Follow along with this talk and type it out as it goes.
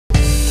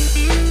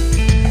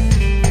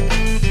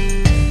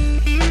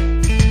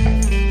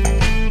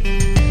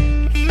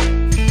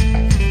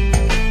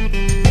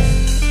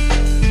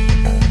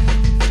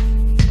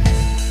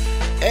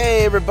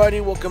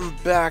everybody, welcome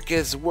back.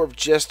 It's Warp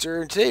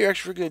Jester, and today we're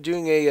actually going to be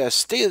doing a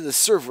state of the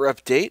server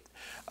update.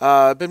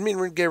 I've been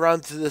meaning to get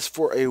around to this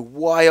for a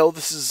while.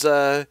 This is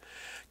kind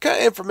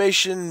of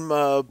information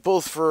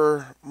both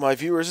for my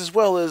viewers as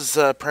well as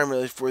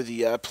primarily for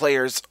the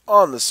players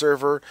on the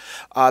server.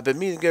 I've been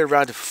meaning to get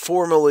around to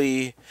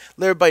formally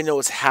let everybody know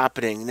what's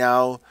happening.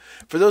 Now,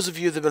 for those of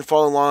you that have been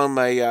following along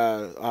my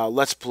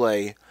Let's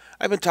Play,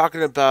 I've been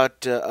talking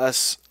about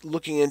us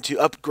looking into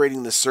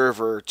upgrading the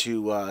server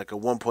to like a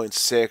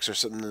 1.6 or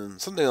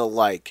something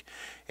alike.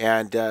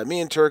 And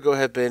me and Turgo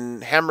have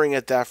been hammering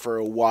at that for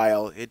a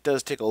while. It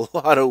does take a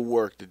lot of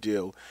work to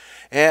do.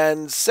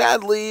 And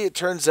sadly, it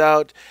turns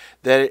out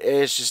that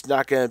it's just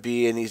not going to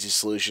be an easy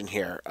solution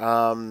here.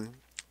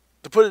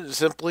 To put it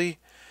simply,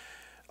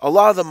 a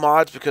lot of the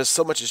mods, because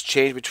so much has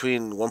changed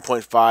between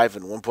 1.5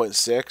 and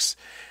 1.6,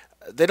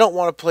 they don't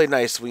want to play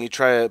nice when you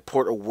try to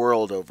port a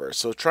world over.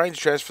 So trying to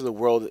transfer the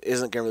world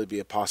isn't going to really be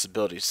a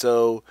possibility.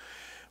 So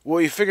what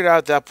we figured out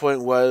at that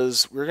point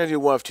was we were going to do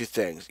one of two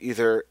things.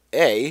 Either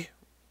A,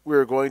 we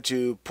were going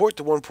to port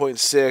to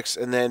 1.6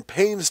 and then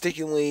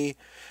painstakingly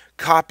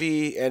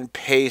copy and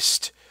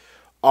paste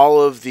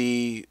all of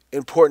the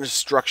important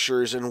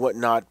structures and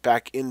whatnot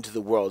back into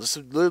the world. This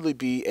would literally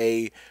be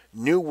a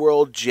new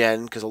world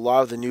gen, because a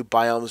lot of the new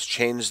biomes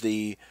change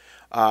the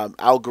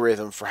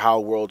algorithm for how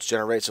worlds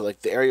generate. So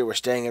like the area we're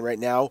staying in right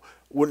now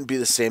wouldn't be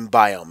the same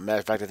biome. Matter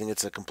of fact, I think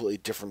it's a completely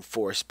different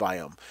forest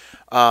biome.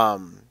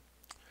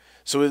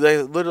 So we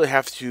literally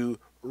have to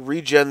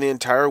regen the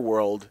entire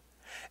world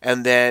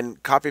and then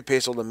copy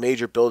paste all the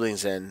major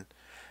buildings in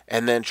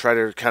and then try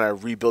to kind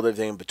of rebuild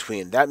everything in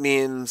between. That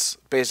means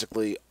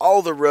basically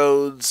all the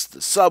roads,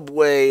 the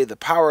subway, the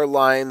power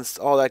lines,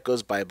 all that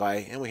goes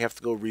bye-bye, and we have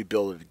to go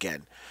rebuild it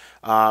again.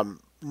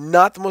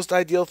 Not the most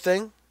ideal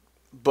thing,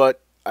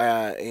 but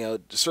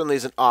certainly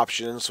is an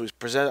option. So we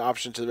presented an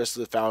option to the rest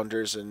of the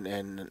founders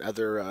and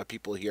other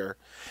people here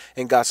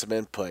and got some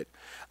input.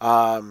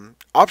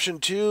 Option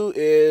 2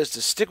 is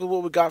to stick with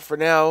what we got for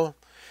now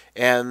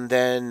and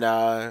then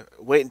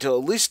wait until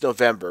at least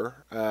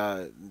November.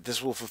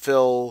 This will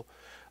fulfill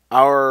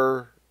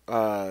our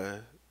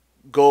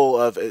goal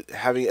of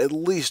having at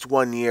least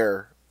 1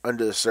 year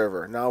under the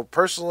server. Now,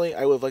 personally,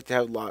 I would like to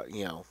have a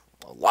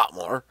lot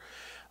more.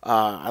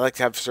 I like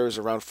to have servers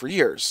around for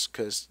years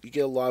because you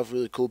get a lot of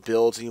really cool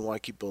builds and you want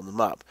to keep building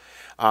them up.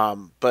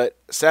 But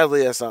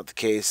sadly, that's not the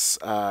case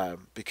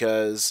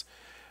because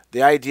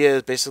the idea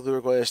is basically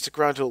we're going to stick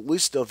around till at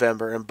least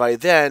November, and by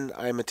then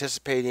I'm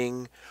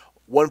anticipating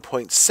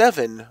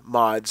 1.7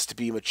 mods to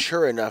be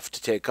mature enough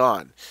to take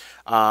on.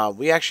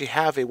 We actually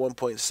have a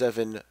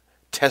 1.7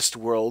 test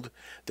world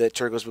that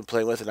Turgo's been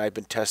playing with and I've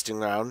been testing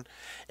around,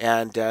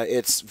 and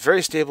it's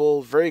very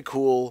stable, very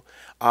cool,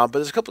 but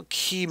there's a couple of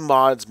key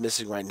mods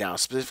missing right now,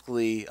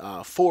 specifically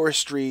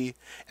forestry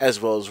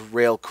as well as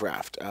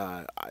railcraft.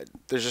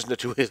 There's just no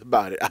two ways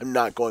about it. I'm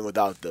not going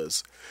without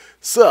those.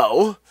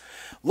 So,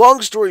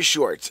 long story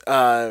short,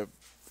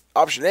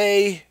 option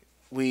A,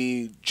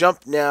 we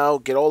jump now,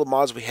 get all the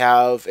mods we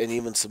have and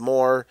even some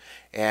more,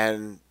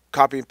 and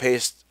copy and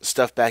paste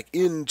stuff back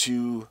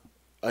into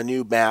a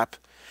new map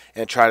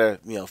and try to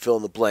fill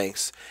in the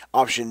blanks.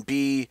 Option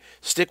B,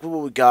 stick with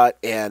what we got,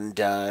 and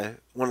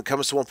when it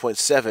comes to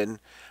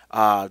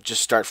 1.7,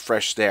 just start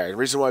fresh there. The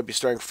reason why I'd be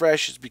starting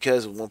fresh is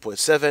because of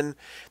 1.7,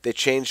 they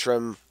changed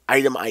from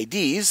item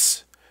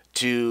IDs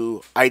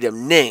to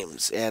item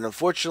names, and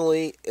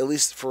unfortunately, at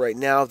least for right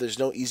now, there's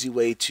no easy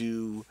way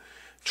to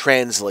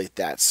translate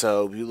that.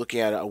 So you're looking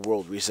at a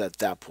world reset at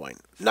that point.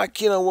 Not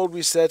keen on world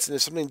resets, and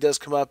if something does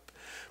come up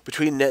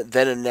between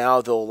then and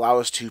now, they'll allow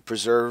us to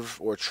preserve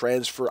or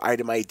transfer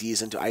item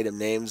IDs into item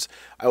names.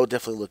 I will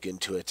definitely look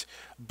into it.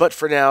 But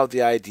for now,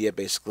 the idea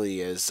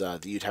basically is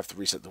that you'd have to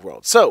reset the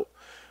world. So,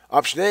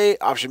 option A,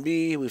 option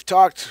B, we've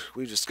talked,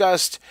 we've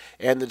discussed,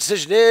 and the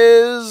decision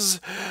is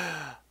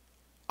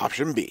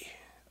option B.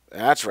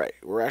 That's right.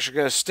 We're actually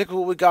going to stick with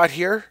what we got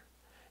here,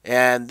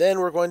 and then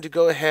we're going to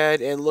go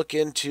ahead and look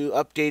into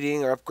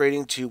updating or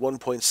upgrading to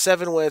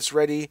 1.7 when it's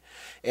ready,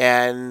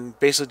 and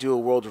basically do a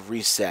world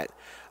reset.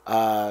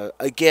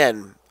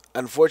 Again,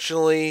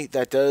 unfortunately,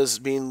 that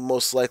does mean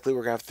most likely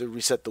we're going to have to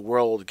reset the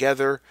world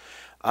altogether.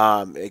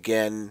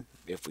 Again,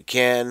 if we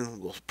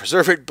can, we'll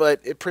preserve it, but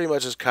it pretty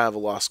much is kind of a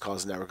lost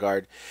cause in that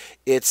regard.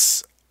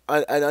 It's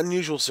an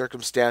unusual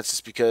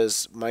circumstance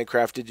because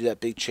Minecraft did do that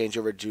big change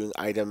over doing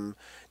item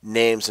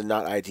names and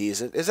not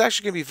IDs. It's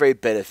actually going to be very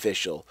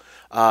beneficial.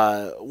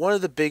 One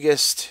of the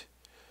biggest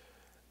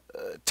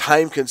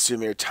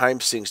time-consuming or time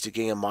sinks to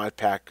getting a mod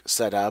pack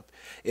set up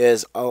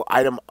is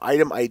item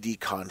ID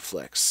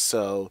conflicts.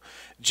 So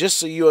just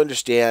so you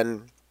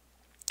understand,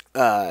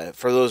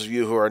 for those of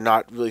you who are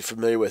not really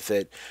familiar with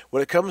it,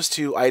 when it comes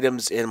to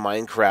items in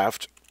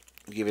Minecraft,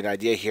 I'll give you an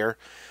idea here.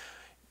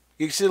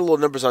 You can see the little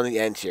numbers on the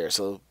end here.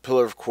 So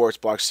Pillar of Quartz,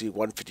 Block C,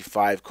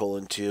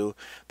 155:2.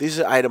 These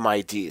are item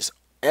IDs.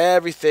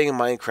 Everything in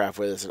Minecraft,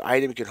 whether it's an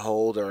item you can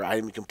hold or an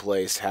item you can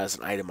place, has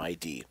an item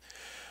ID.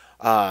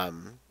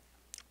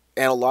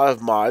 And a lot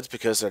of mods,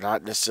 because they're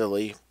not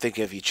necessarily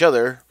thinking of each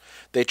other,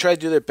 they try to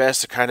do their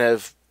best to kind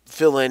of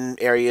fill in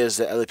areas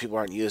that other people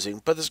aren't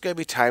using, but there's going to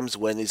be times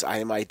when these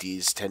item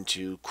IDs tend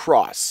to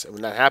cross. And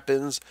when that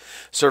happens,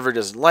 server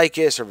doesn't like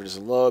it, server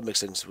doesn't load,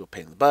 makes things a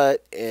pain in the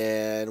butt,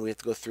 and we have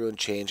to go through and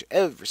change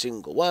every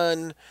single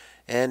one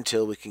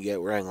until we can get it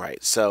running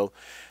right. So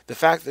the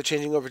fact that they're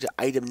changing over to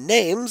item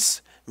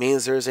names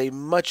means there's a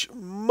much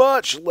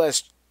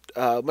less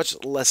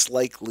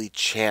likely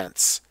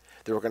chance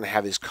that we're going to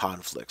have these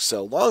conflicts.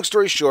 So long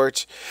story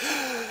short,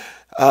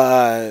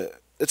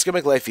 it's going to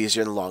make life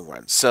easier in the long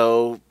run.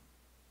 So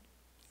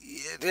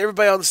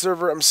everybody on the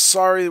server, I'm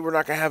sorry we're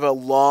not going to have a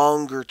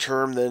longer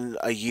term than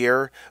a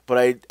year,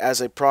 but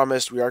as I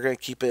promised, we are going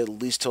to keep it at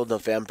least till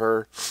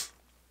November.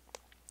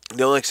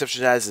 The only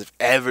exception to that is if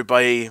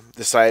everybody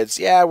decides,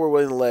 yeah, we're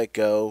willing to let it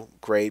go,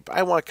 great. But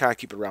I want to kind of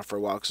keep it around for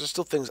a while because there's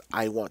still things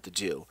I want to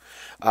do.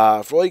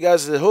 For all you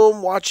guys at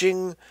home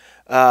watching,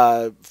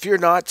 fear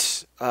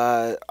not.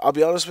 I'll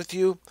be honest with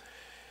you.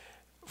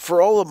 For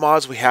all the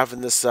mods we have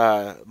in this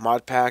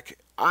mod pack,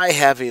 I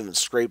haven't even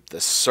scraped the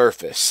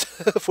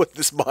surface of what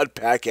this mod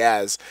pack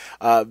has.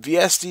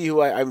 VSD,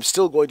 who I'm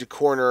still going to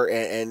corner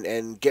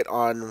and get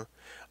on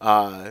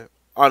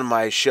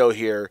my show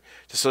here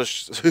to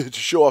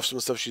show off some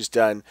stuff she's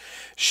done.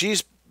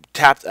 She's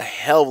tapped a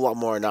hell of a lot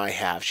more than I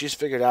have. She's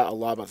figured out a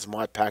lot about this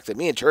mod pack that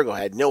me and Turgo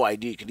had no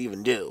idea you could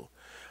even do.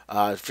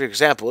 For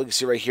example, you can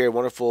see right here a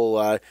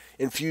wonderful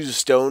infused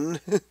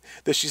stone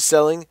that she's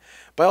selling.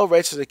 By all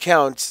rights of the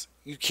account,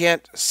 you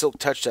can't silk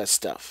touch that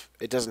stuff.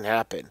 It doesn't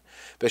happen.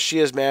 But she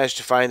has managed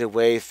to find a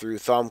way through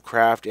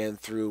Thumbcraft and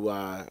through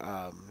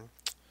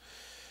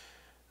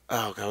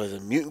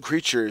the mutant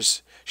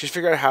creatures. She's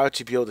figured out how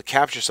to be able to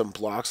capture some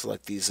blocks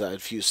like these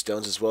infused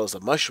stones, as well as the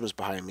mushrooms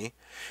behind me,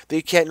 that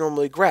you can't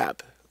normally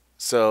grab.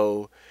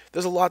 So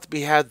there's a lot to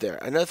be had there.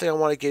 Another thing I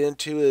want to get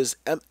into is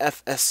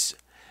MFS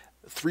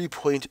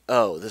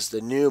 3.0. This is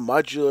the new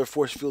modular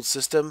force field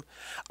system.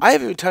 I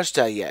haven't even touched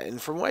that yet,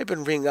 and from what I've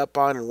been reading up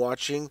on and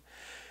watching,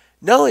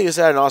 not only is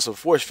that an awesome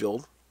force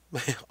field,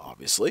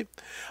 obviously,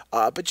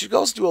 but you can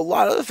also do a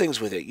lot of other things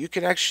with it. You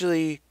can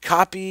actually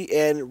copy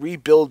and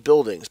rebuild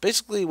buildings.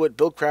 Basically, what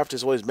Buildcraft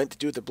is always meant to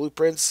do with the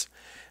blueprints,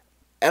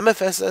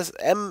 MFS,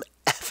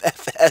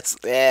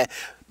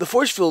 the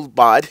force field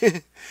mod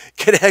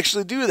can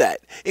actually do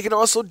that. It can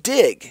also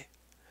dig.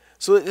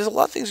 So there's a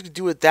lot of things you can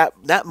do with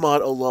that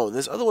mod alone.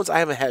 There's other ones I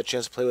haven't had a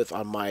chance to play with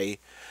on my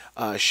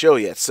show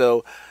yet.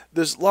 So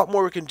there's a lot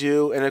more we can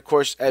do, and of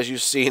course, as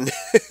you've seen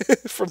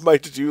from my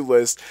to-do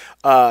list,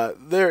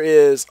 there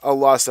is a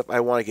lot of stuff I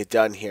want to get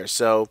done here.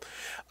 So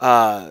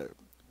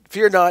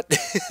fear not,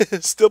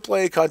 still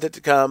plenty of content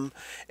to come,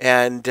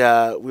 and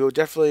we will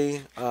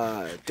definitely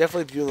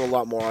be doing a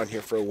lot more on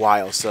here for a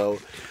while. So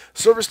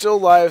server's still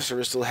alive,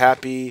 server's still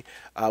happy.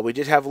 We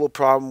did have a little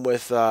problem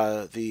with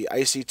the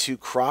IC2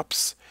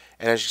 crops.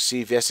 And as you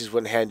see, Vestes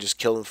went ahead and just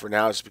killed them for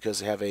now just because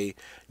they have a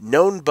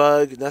known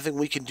bug. Nothing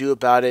we can do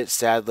about it,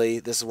 sadly.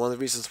 This is one of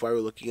the reasons why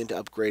we're looking into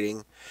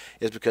upgrading,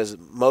 is because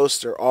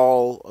most or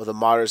all of the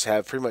modders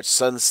have pretty much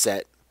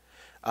sunset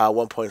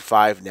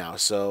 1.5 now.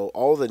 So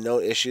all the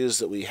known issues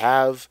that we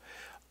have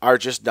are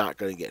just not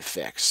going to get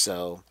fixed.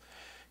 So,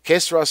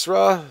 que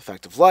sera,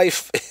 fact of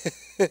life.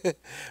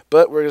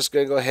 But we're just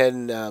going to go ahead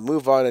and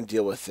move on and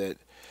deal with it.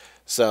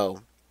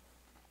 So,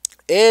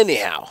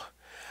 anyhow,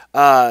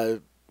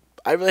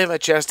 I really have a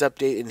chance to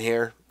update in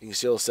here. You can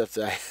see all the stuff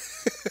that I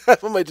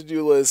have on my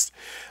to-do list.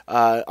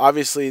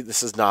 Obviously,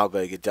 this is not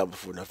going to get done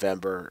before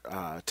November.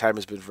 Time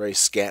has been very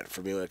scant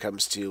for me when it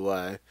comes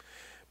to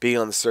being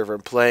on the server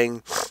and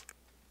playing.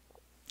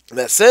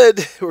 That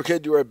said, we're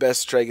going to do our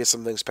best to try to get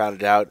some things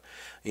pounded out.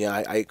 You know,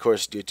 I of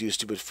course, do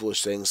stupid,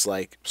 foolish things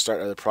like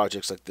start other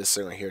projects like this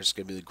thing right here. It's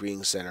going to be the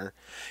Green Center.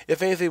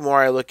 If anything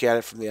more, I look at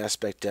it from the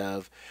aspect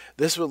of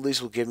this will at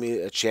least will give me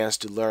a chance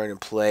to learn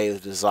and play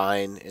with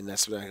design, and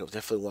that's what I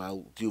definitely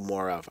want to do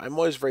more of. I'm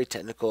always very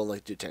technical and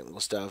like to do technical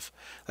stuff,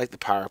 like the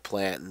power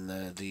plant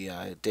and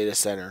the data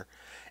center.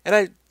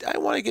 And I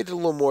want to get to a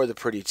little more of the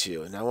pretty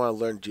too, and I want to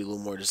learn to do a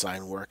little more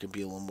design work and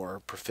be a little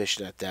more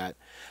proficient at that.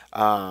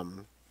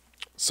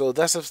 So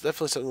that's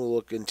definitely something we'll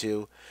look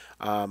into.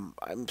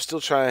 I'm still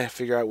trying to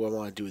figure out what I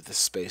want to do with this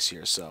space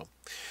here. So,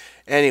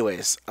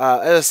 anyways,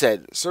 as I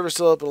said, server's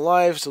still up and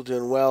alive, still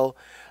doing well.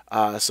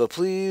 So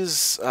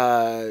please,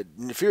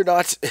 fear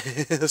not,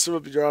 the server will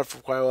be around for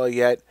quite a while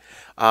yet.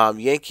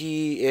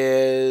 Yankee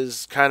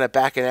is kind of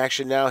back in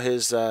action now.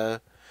 His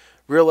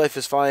real life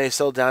is finally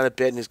settled down a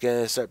bit, and he's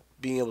going to start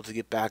being able to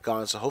get back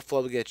on. So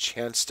hopefully I'll get a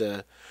chance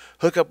to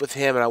hook up with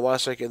him, and I want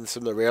to start getting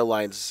some of the rail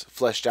lines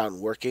fleshed out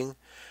and working.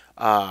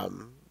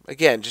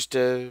 Again, just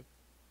to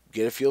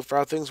get a feel for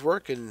how things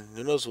work, and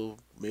who knows, we'll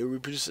maybe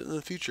reproduce it in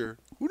the future.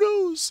 Who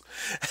knows?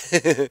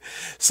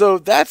 So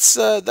that's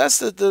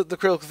the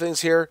critical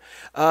things here.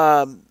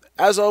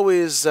 As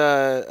always,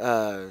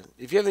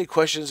 if you have any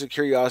questions or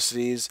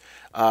curiosities,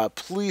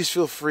 please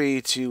feel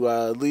free to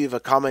leave a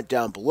comment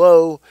down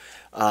below.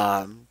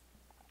 And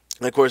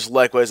of course,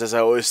 likewise, as I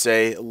always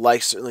say,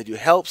 likes certainly do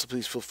help, so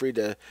please feel free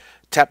to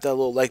tap that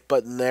little like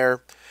button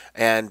there.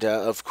 And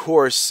of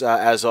course,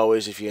 as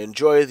always, if you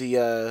enjoy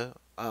the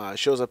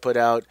shows I put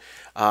out,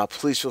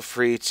 please feel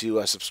free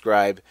to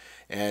subscribe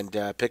and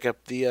pick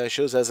up the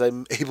shows as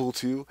I'm able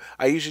to.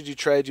 I usually do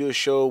try to do a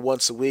show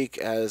once a week,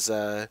 as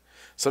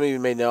some of you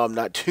may know I'm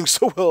not doing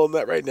so well on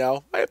that right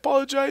now. I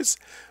apologize,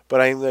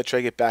 but I am going to try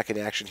to get back in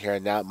action here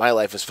and now. My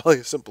life is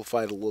probably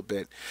simplified a little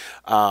bit.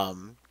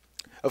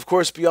 Of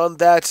course, beyond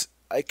that,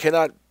 I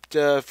cannot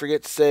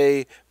forget to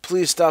say,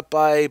 please stop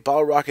by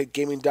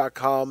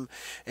BottleRocketGaming.com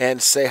and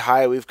say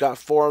hi. We've got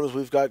forums,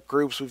 we've got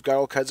groups, we've got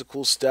all kinds of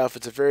cool stuff.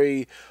 It's a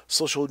very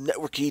social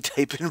networky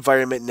type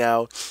environment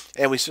now,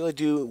 and we certainly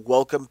do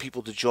welcome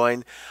people to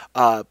join.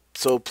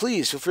 So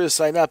please feel free to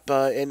sign up.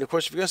 And of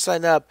course, if you're going to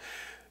sign up,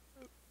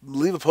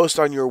 leave a post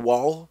on your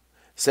wall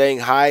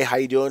saying, hi, how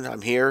you doing?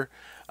 I'm here.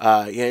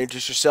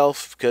 Introduce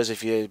yourself, because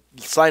if you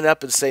sign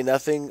up and say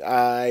nothing,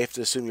 I have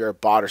to assume you're a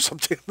bot or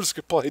something. I'm just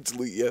going to probably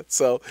delete you.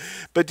 So,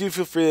 but do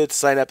feel free to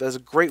sign up. That's a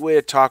great way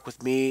to talk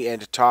with me and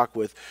to talk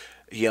with,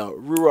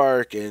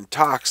 Ruark and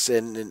Tox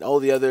and all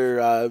the other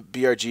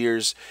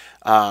BRGers.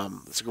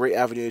 It's a great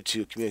avenue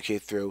to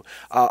communicate through.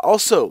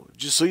 Also,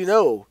 just so you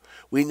know,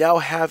 we now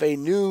have a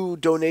new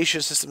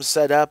donation system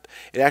set up.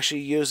 It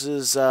actually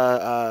uses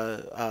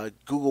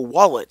Google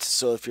Wallet.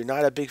 So if you're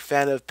not a big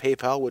fan of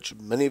PayPal, which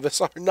many of us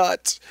are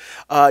not,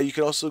 you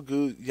can also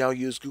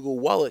use Google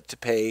Wallet to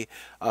pay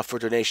for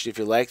donation if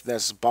you like.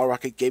 That's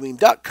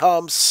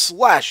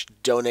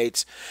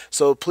BottleRocketGaming.com/donate.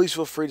 So please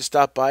feel free to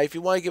stop by. If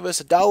you want to give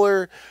us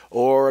 $1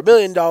 or $1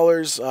 million,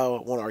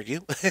 won't argue.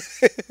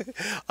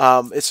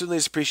 It certainly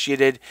is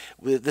appreciated.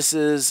 This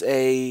is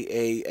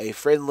a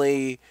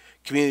friendly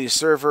community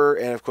server,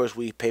 and of course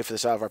we pay for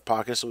this out of our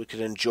pocket so we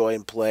can enjoy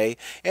and play,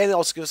 and it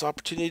also gives us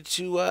opportunity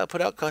to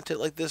put out content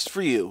like this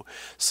for you.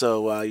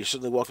 So you're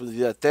certainly welcome to do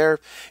that there.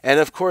 And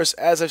of course,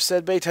 as I've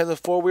said many times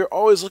before, we're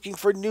always looking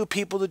for new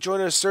people to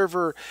join our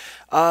server.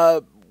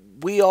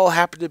 We all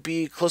happen to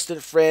be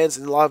close-knit friends,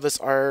 and a lot of us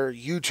are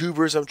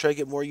YouTubers. I'm trying to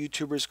get more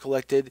YouTubers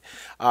collected,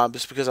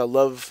 just because I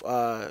love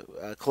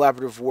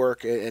collaborative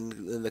work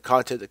and the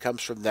content that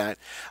comes from that.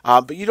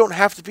 But you don't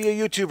have to be a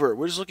YouTuber.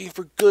 We're just looking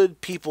for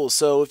good people.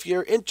 So if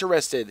you're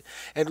interested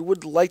and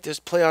would like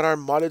to play on our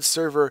modded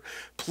server,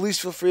 please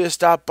feel free to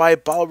stop by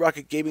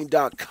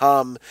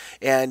BottleRocketGaming.com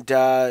and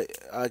go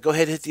ahead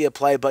and hit the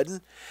apply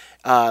button.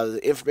 The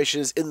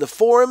information is in the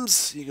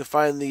forums. You can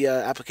find the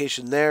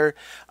application there.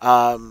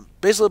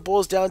 Basically, what it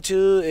boils down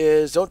to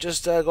is don't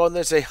just go in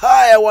there and say,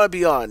 hi, I want to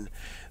be on.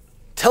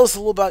 Tell us a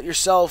little about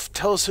yourself.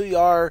 Tell us who you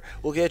are.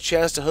 We'll get a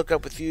chance to hook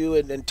up with you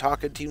and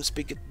talk and team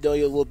speak and know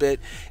you a little bit.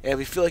 And if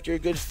we feel like you're a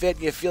good fit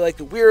and you feel like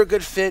we're a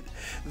good fit,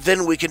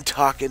 then we can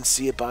talk and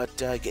see about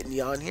getting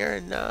you on here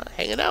and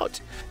hanging out.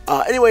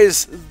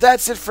 Anyways,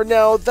 that's it for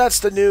now. That's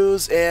the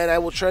news, and I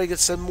will try to get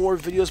some more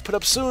videos put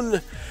up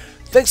soon.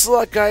 Thanks a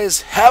lot,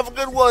 guys. Have a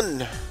good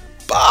one.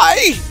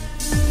 Bye.